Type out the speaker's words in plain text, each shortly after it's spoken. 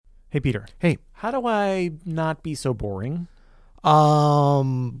Hey, Peter. Hey. How do I not be so boring?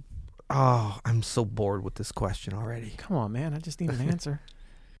 Oh, I'm so bored with this question already. Come on, man. I just need an answer.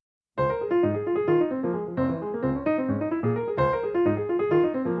 I'm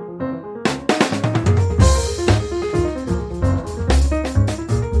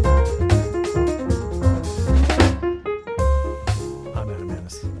Adam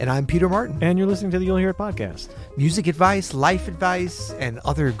Manis. And I'm Peter Martin. And you're listening to the You'll Hear It podcast. Music advice, life advice, and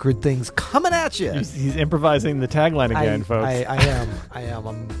other good things coming at you. He's improvising the tagline again, folks. I am.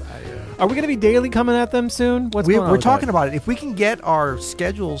 Are we going to be daily coming at them soon? What's going on We're with talking that? about it. If we can get our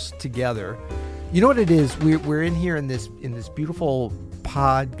schedules together, you know what it is? We're in here in this beautiful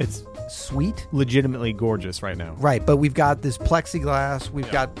pod. It's suite. legitimately gorgeous right now. Right, but we've got this plexiglass. We've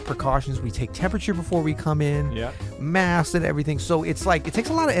got precautions. We take temperature before we come in. Yeah. Masks and everything. So it's like it takes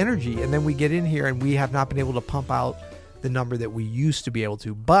a lot of energy, and then we get in here and we have not been able to pump out the number that we used to be able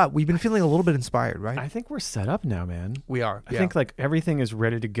to. But we've been feeling a little bit inspired, right? I think we're set up now, man. We are. I think like everything is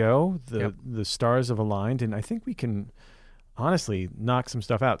ready to go. Yep. The stars have aligned, and I think we can honestly knock some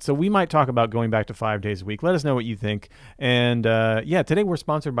stuff out. So we might talk about going back to 5 days a week. Let us know what you think. And today we're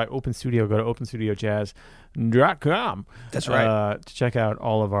sponsored by Open Studio. Go to openstudiojazz.com. That's right. To check out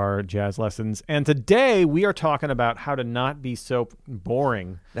all of our jazz lessons. And today we are talking about how to not be so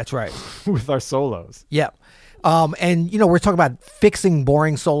boring That's right. with our solos. Yeah. And, we're talking about fixing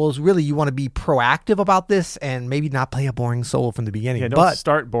boring solos. Really, you want to be proactive about this and maybe not play a boring solo from the beginning. Yeah, don't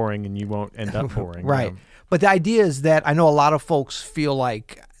start boring and you won't end up boring. Right. But the idea is that I know a lot of folks feel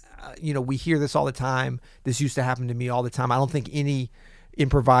like, we hear this all the time. This used to happen to me all the time. I don't think any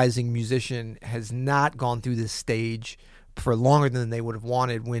improvising musician has not gone through this stage for longer than they would have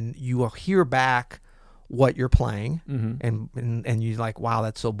wanted when you hear back what you're playing and you're like, wow,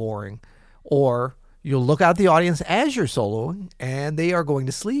 that's so boring. Or you'll look out at the audience as you're soloing and they are going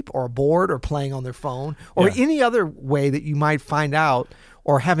to sleep or bored or playing on their phone or any other way that you might find out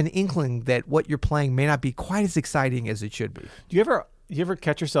or have an inkling that what you're playing may not be quite as exciting as it should be. Do you ever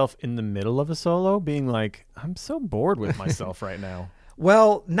catch yourself in the middle of a solo being like, I'm so bored with myself right now?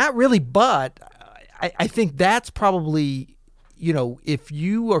 Well, not really, but I think that's probably, if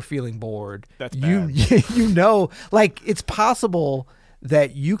you are feeling bored, That's bad. It's possible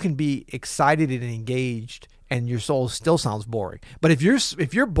that you can be excited and engaged and your soul still sounds boring. But if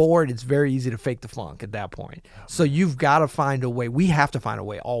you're bored, it's very easy to fake the funk at that point. So you've got to find a way. We have to find a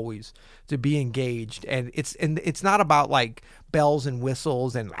way always to be engaged. And it's not about like bells and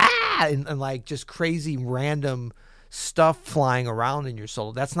whistles and like just crazy random stuff flying around in your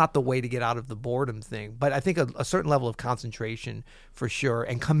soul. That's not the way to get out of the boredom thing. But I think a certain level of concentration for sure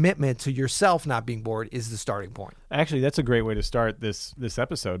and commitment to yourself not being bored is the starting point. Actually, that's a great way to start this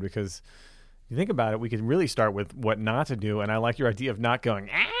episode because if you think about it, we could really start with what not to do. And I like your idea of not going,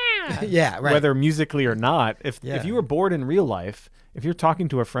 yeah, right. Whether musically or not. If you were bored in real life, if you're talking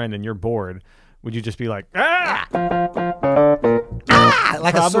to a friend and you're bored, would you just be like, like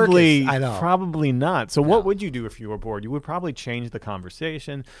probably, a circus. I know. Probably not. So what would you do if you were bored? You would probably change the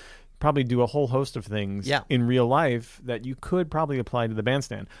conversation, probably do a whole host of things in real life that you could probably apply to the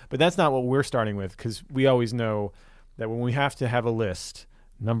bandstand. But that's not what we're starting with because we always know that when we have to have a list,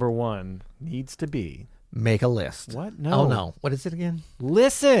 number one needs to be... Make a list. What? No. Oh, no. What is it again?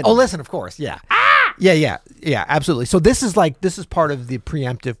 Listen. Oh, listen, of course. Yeah. Yeah, absolutely. So this is part of the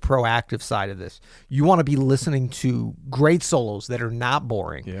preemptive, proactive side of this. You want to be listening to great solos that are not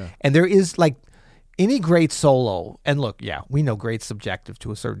boring. Yeah. And there is like any great solo, and look, we know great's subjective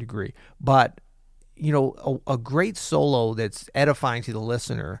to a certain degree, but a great solo that's edifying to the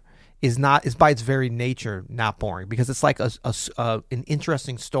listener is by its very nature not boring because it's like an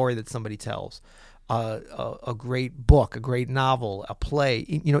interesting story that somebody tells. A great book, a great novel, a play,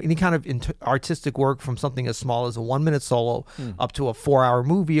 any kind of artistic work from something as small as a 1-minute solo up to a 4-hour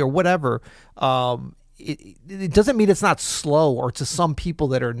movie or whatever. It doesn't mean it's not slow, or to some people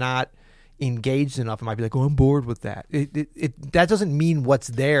that are not engaged enough, it might be like, oh, I'm bored with that. That doesn't mean what's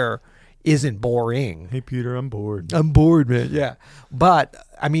there isn't boring. Hey, Peter, I'm bored. I'm bored, man. Yeah. But,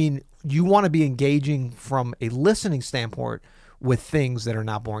 I mean, you want to be engaging from a listening standpoint with things that are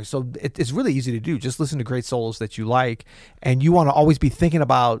not boring. So it's really easy to do. Just listen to great solos that you like, and you want to always be thinking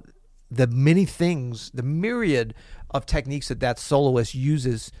about the many things, the myriad of techniques that soloist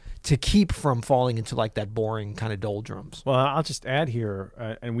uses to keep from falling into like that boring kind of doldrums. Well, I'll just add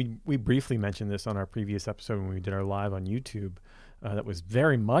here, and we briefly mentioned this on our previous episode when we did our live on YouTube, that was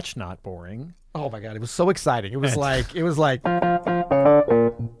very much not boring. Oh my God, it was so exciting. It was like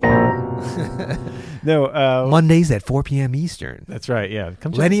No, Mondays at 4 p.m. Eastern. That's right. Yeah,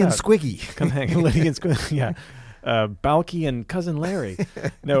 come check Lenny and us out. Squiggy. Come hang. Lenny and Squiggy. Yeah. Balky and Cousin Larry.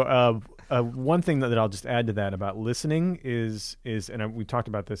 No, one thing that I'll just add to that about listening is and we talked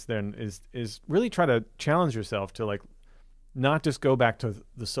about this then, is really try to challenge yourself to like not just go back to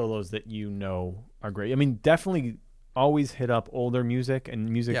the solos that you know are great. I mean, definitely always hit up older music and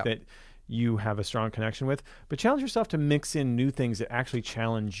music that you have a strong connection with, but challenge yourself to mix in new things that actually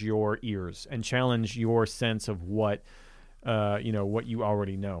challenge your ears and challenge your sense of what what you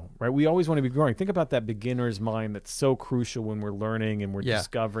already know, right? We always want to be growing. Think about that beginner's mind that's so crucial when we're learning and we're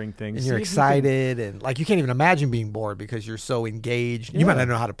discovering things. And you're excited and like you can't even imagine being bored because you're so engaged. You might not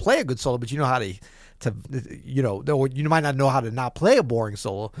know how to play a good solo, but you know how to you might not know how to not play a boring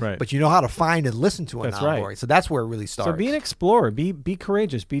solo, right? But you know how to find and listen to a non-boring. So that's where it really starts. So be an explorer, be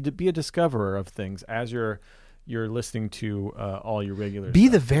courageous, be a discoverer of things as you're listening to all your regulars. Be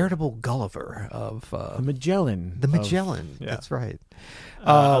the veritable Gulliver of the Magellan. The Magellan. That's right.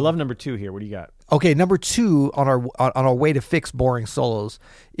 I love number 2 here. What do you got? Okay, number 2 on our way to fix boring solos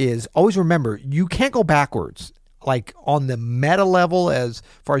is always remember you can't go backwards. Like on the meta level, as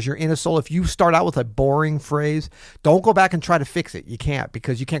far as you're in a solo, if you start out with a boring phrase, don't go back and try to fix it. You can't,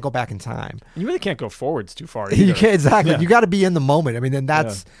 because you can't go back in time. You really can't go forwards too far either. You can't, exactly. Yeah. You got to be in the moment. I mean, then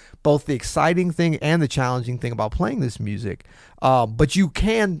that's both the exciting thing and the challenging thing about playing this music. But you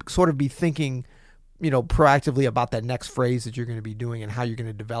can sort of be thinking, proactively about that next phrase that you're going to be doing and how you're going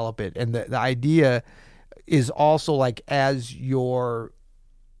to develop it. And the idea is also like as you're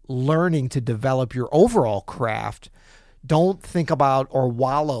learning to develop your overall craft, don't think about or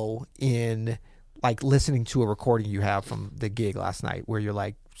wallow in like listening to a recording you have from the gig last night where you're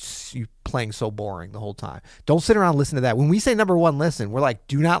like you playing so boring the whole time. Don't sit around and listen to that. When we say number 1 listen, we're like,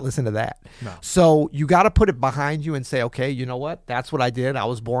 do not listen to that. No. So you got to put it behind you and say, okay, you know what? That's what I did. I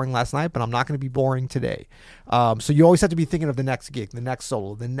was boring last night, but I'm not going to be boring today. So you always have to be thinking of the next gig, the next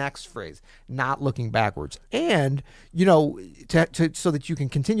solo, the next phrase, not looking backwards. And, so that you can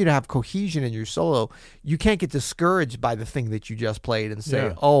continue to have cohesion in your solo, you can't get discouraged by the thing that you just played and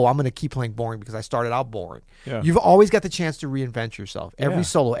say, oh, I'm going to keep playing boring because I started out boring. Yeah. You've always got the chance to reinvent yourself. Every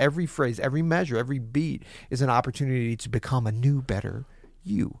solo, every phrase, every measure, every beat is an opportunity to become a new, better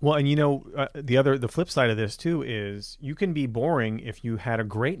you. Well, and the flip side of this too is you can be boring if you had a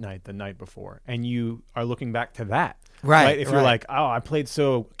great night the night before and you are looking back to that. Right. If you're like, oh, I played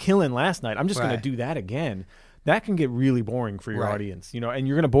so killing last night, I'm just going to do that again. That can get really boring for your audience, and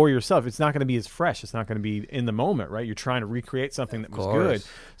you're going to bore yourself. It's not going to be as fresh. It's not going to be in the moment, right? You're trying to recreate something that was good.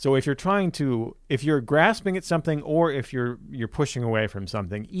 So if you're grasping at something or if you're pushing away from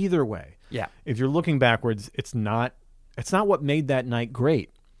something, either way, if you're looking backwards, it's not what made that night great,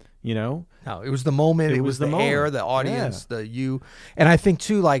 No, it was the moment. It was the air, the audience, the you. And I think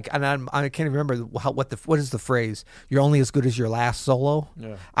too, like, and I can't even remember what is the phrase? You're only as good as your last solo.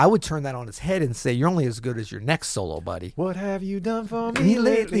 Yeah. I would turn that on its head and say, you're only as good as your next solo, buddy. What have you done for me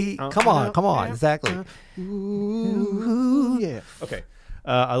lately? Come on, exactly. Ooh, yeah. Okay.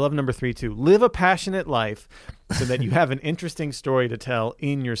 I love number 3 too. Live a passionate life so that you have an interesting story to tell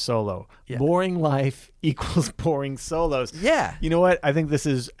in your solo. Yeah. Boring life equals boring solos. Yeah. You know what? I think this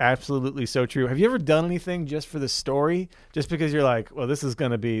is absolutely so true. Have you ever done anything just for the story? Just because you're like, well, this is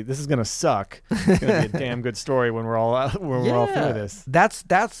gonna suck. It's gonna be a damn good story when we're all through this. That's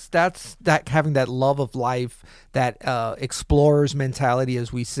that having that love of life, that explorer's mentality,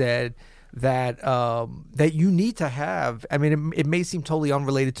 as we said. That you need to have. I mean, it may seem totally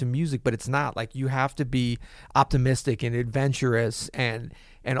unrelated to music, but it's not. Like, you have to be optimistic and adventurous and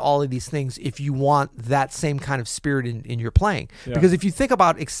all of these things if you want that same kind of spirit in your playing. Yeah. Because if you think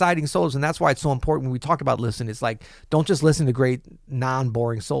about exciting solos, and that's why it's so important when we talk about listen, it's like, don't just listen to great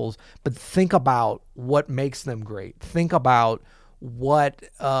non-boring solos, but think about what makes them great. Think about what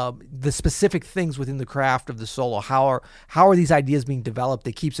the specific things within the craft of the solo, how are these ideas being developed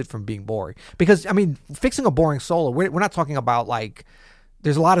that keeps it from being boring? Because, I mean, fixing a boring solo, we're not talking about, like,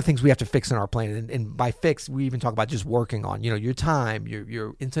 there's a lot of things we have to fix in our playing, and by fix, we even talk about just working on, your time,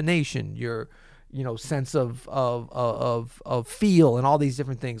 your intonation, your sense of feel, and all these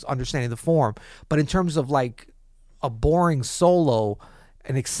different things, understanding the form. But in terms of, like, a boring solo,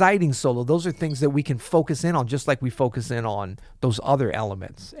 an exciting solo, those are things that we can focus in on, just like we focus in on those other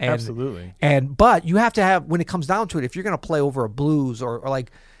elements. And, absolutely. But you have to have, when it comes down to it, if you're going to play over a blues or like,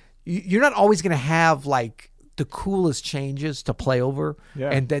 you're not always going to have like the coolest changes to play over.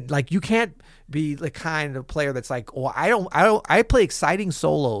 Yeah. And then, like, you can't be the kind of player that's like, oh, I play exciting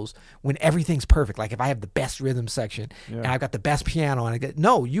solos when everything's perfect. Like, if I have the best rhythm section and I've got the best piano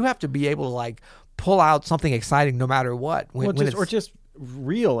no, you have to be able to, like, pull out something exciting no matter what. Or just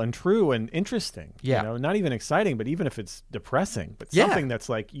real and true and interesting. Not even exciting, but even if it's depressing, but something that's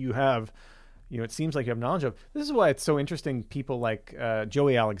like, you have it seems like you have knowledge of. This is why it's so interesting. People like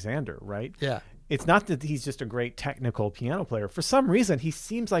Joey Alexander, right? Yeah. It's not that he's just a great technical piano player. For some reason, he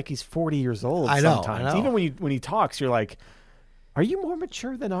seems like he's 40 years old. I know. Even when he talks, you're like, are you more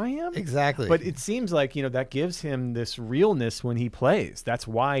mature than I am? Exactly. But it seems like, that gives him this realness when he plays. That's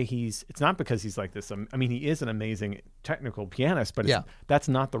why it's not because he's like this. I mean, he is an amazing technical pianist, but that's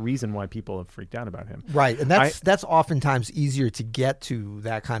not the reason why people have freaked out about him. Right. And that's oftentimes easier to get to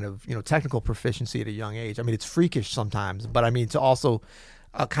that kind of, technical proficiency at a young age. I mean, it's freakish sometimes, but I mean, to also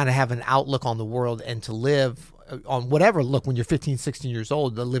kind of have an outlook on the world and to live on whatever. Look, when you're 15, 16 years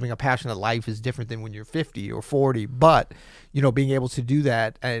old, living a passionate life is different than when you're 50 or 40. But, being able to do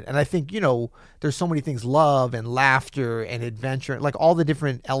that. And I think, there's so many things, love and laughter and adventure, like all the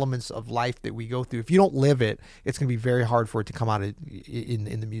different elements of life that we go through. If you don't live it, it's going to be very hard for it to come out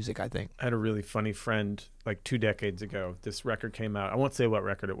in the music, I think. I had a really funny friend like 2 decades ago. This record came out. I won't say what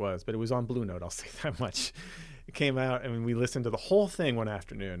record it was, but it was on Blue Note. I'll say that much. It came out, and we listened to the whole thing one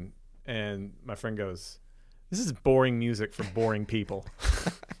afternoon. And my friend goes, "This is boring music for boring people."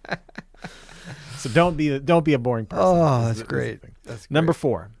 So don't be a boring person. Oh, that's great. That's great. Number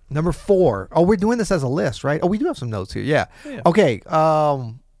 4. Oh, we're doing this as a list, right? Oh, we do have some notes here. Yeah. Okay.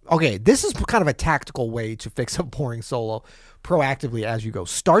 Okay. This is kind of a tactical way to fix a boring solo proactively as you go.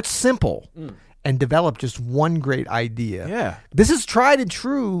 Start simple and develop just one great idea. Yeah. This is tried and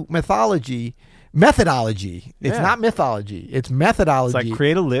true methodology. It's not mythology. It's methodology. It's like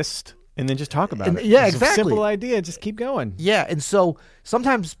create a list and then just talk about it. Yeah, it's exactly. A simple idea. Just keep going. Yeah. And so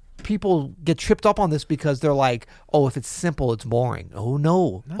sometimes people get tripped up on this because they're like, oh, if it's simple, it's boring. Oh,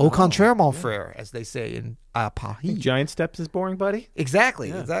 no. Au contraire, mon frère, as they say in Paris. Giant Steps is boring, buddy?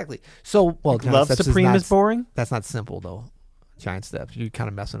 Exactly. So, well, Love Supreme is boring? That's not simple, though. Giant Steps. You're kind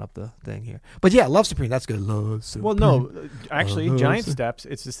of messing up the thing here. But yeah, Love Supreme, that's good. Love Supreme. Well, no, actually, Giant Steps,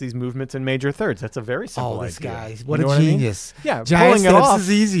 it's just these movements in major thirds. That's a very simple idea. Oh, this guy. What a genius. I mean? Yeah, Giant pulling Steps it off is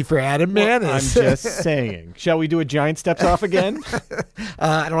easy for Adam Manis. I'm just saying. Shall we do a Giant Steps off again?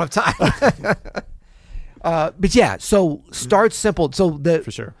 I don't have time. But yeah, so start simple. So for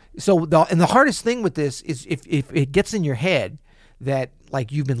sure. So the hardest thing with this is if it gets in your head that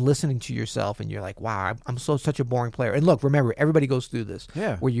like you've been listening to yourself and you're like, wow, I'm such a boring player. And look, remember, everybody goes through this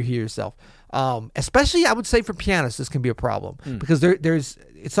where you hear yourself. Especially, I would say for pianists, this can be a problem because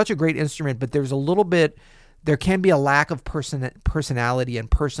it's such a great instrument, but there can be a lack of personality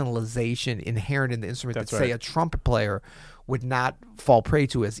and personalization inherent in the instrument that say a trumpet player would not fall prey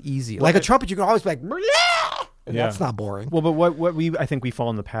to as easy. Like a trumpet, you can always be like, and that's not boring. Well, but what I think we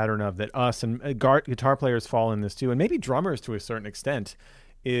fall in the pattern of that us and guitar players fall in this too, and maybe drummers to a certain extent,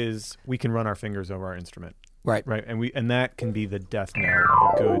 is we can run our fingers over our instrument. Right. And that can be the death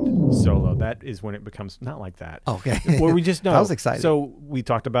knell of a good solo. That is when it becomes not like that. Okay. Where we just know. That was exciting. So we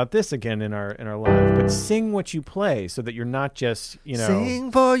talked about this again in our live, but sing what you play so that you're not just,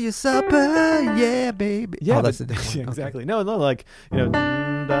 sing for your supper, yeah, baby. Yeah, that's the different one. Exactly. Okay. No, like,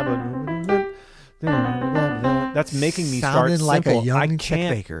 that's making me start sounding like simple. a young Chet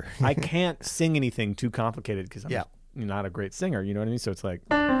Baker. I can't sing anything too complicated because I'm not a great singer. You know what I mean? So it's like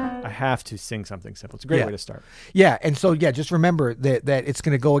I have to sing something simple. It's a great way to start. Yeah, and so just remember that it's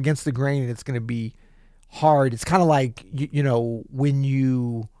going to go against the grain and it's going to be hard. It's kind of like when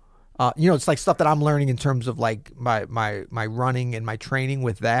you. It's like stuff that I'm learning in terms of like my running and my training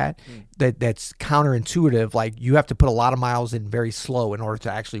with that's counterintuitive. Like you have to put a lot of miles in very slow in order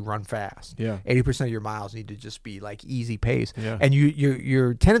to actually run fast. Yeah. 80% of your miles need to just be like easy pace. Yeah. And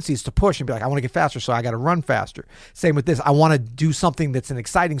your tendency is to push and be like, I want to get faster, so I got to run faster. Same with this. I want to do something that's an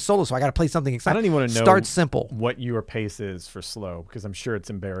exciting solo, so I got to play something exciting. I don't even want to know Start simple. What your pace is for slow, because I'm sure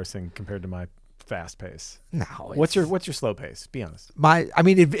it's embarrassing compared to my fast pace. No. What's your slow pace? Be honest.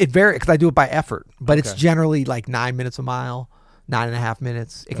 It varies because I do it by effort, but it's generally like 9 minutes a mile, 9.5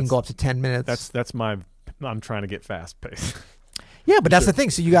 minutes. It can go up to 10 minutes. I'm trying to get fast pace. Yeah, but that's the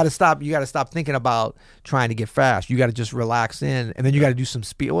thing. So you got to stop. You got to stop thinking about trying to get fast. You got to just relax in, and then you got to do some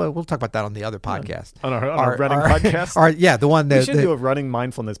speed. Well, we'll talk about that on the other podcast. On our running podcast. The one that we should do a running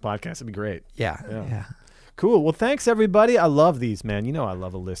mindfulness podcast. It'd be great. Yeah. Cool. Well, thanks, everybody. I love these, man. I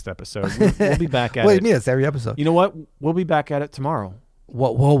love a list episode. We'll be back at it. What do you mean? It's every episode. You know what? We'll be back at it tomorrow.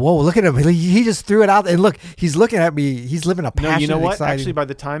 Whoa. Look at him. He just threw it out. And look, he's looking at me. He's living a passionate, you know what? exciting... Actually, by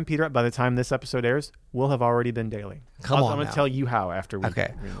the time this episode airs, we'll have already been daily. I'm going to tell you how after we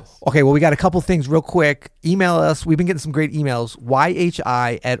read this. Okay, well, we got a couple things real quick. Email us. We've been getting some great emails.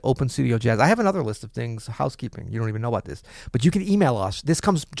 YHI@Open Studio Jazz. I have another list of things, housekeeping. You don't even know about this. But you can email us. This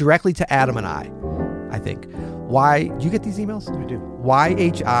comes directly to Adam and I think. Do you get these emails? I do.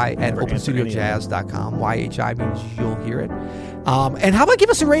 YHI@OpenStudioJazz.com. YHI means you'll hear it. And how about give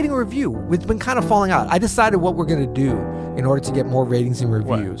us a rating or review? We've been kind of falling out. I decided what we're going to do in order to get more ratings and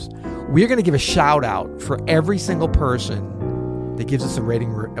reviews. We're going to give a shout out for every single person that gives us a rating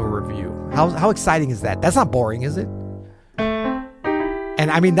or review. How exciting is that? That's not boring, is it? And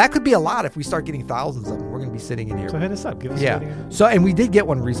I mean, that could be a lot if we start getting thousands of them. We're going to be sitting in here. So hit us up. Give us a rating. So, and we did get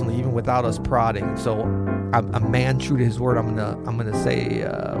one recently, even without us prodding. So, a man true to his word, I'm gonna say,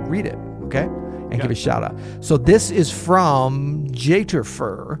 read it, okay, and give a shout out. So this is from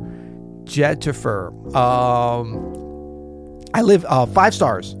Jetifer. I live 5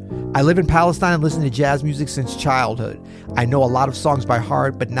 stars. I live in Palestine and listen to jazz music since childhood. I know a lot of songs by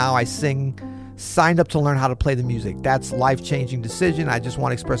heart, but now I signed up to learn how to play the music. That's life-changing decision. I just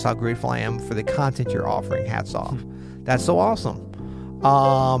want to express how grateful I am for the content you're offering. Hats off. That's so awesome.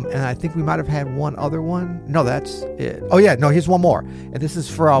 And I think we might have had one other one. No, that's it. Oh yeah, no, here's one more. And this is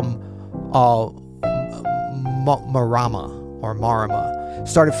from Marama.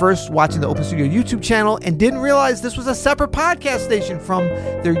 Started first watching the Open Studio YouTube channel and didn't realize this was a separate podcast station from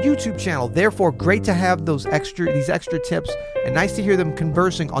their YouTube channel. Therefore, great to have these extra tips, and nice to hear them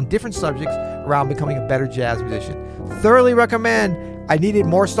conversing on different subjects around becoming a better jazz musician. Thoroughly recommend. I needed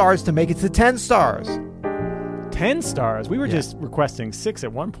more stars to make it to 10 stars. 10 stars? We were just requesting 6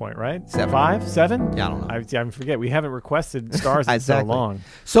 at one point, right? 7. 5? 7? Yeah, I don't know. I forget. We haven't requested stars in so long.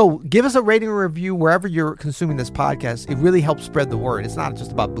 So give us a rating or review wherever you're consuming this podcast. It really helps spread the word. It's not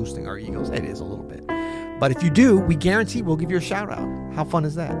just about boosting our egos. It is a little bit. But if you do, we guarantee we'll give you a shout out. How fun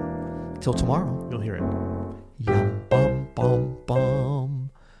is that? Till tomorrow. You'll hear it.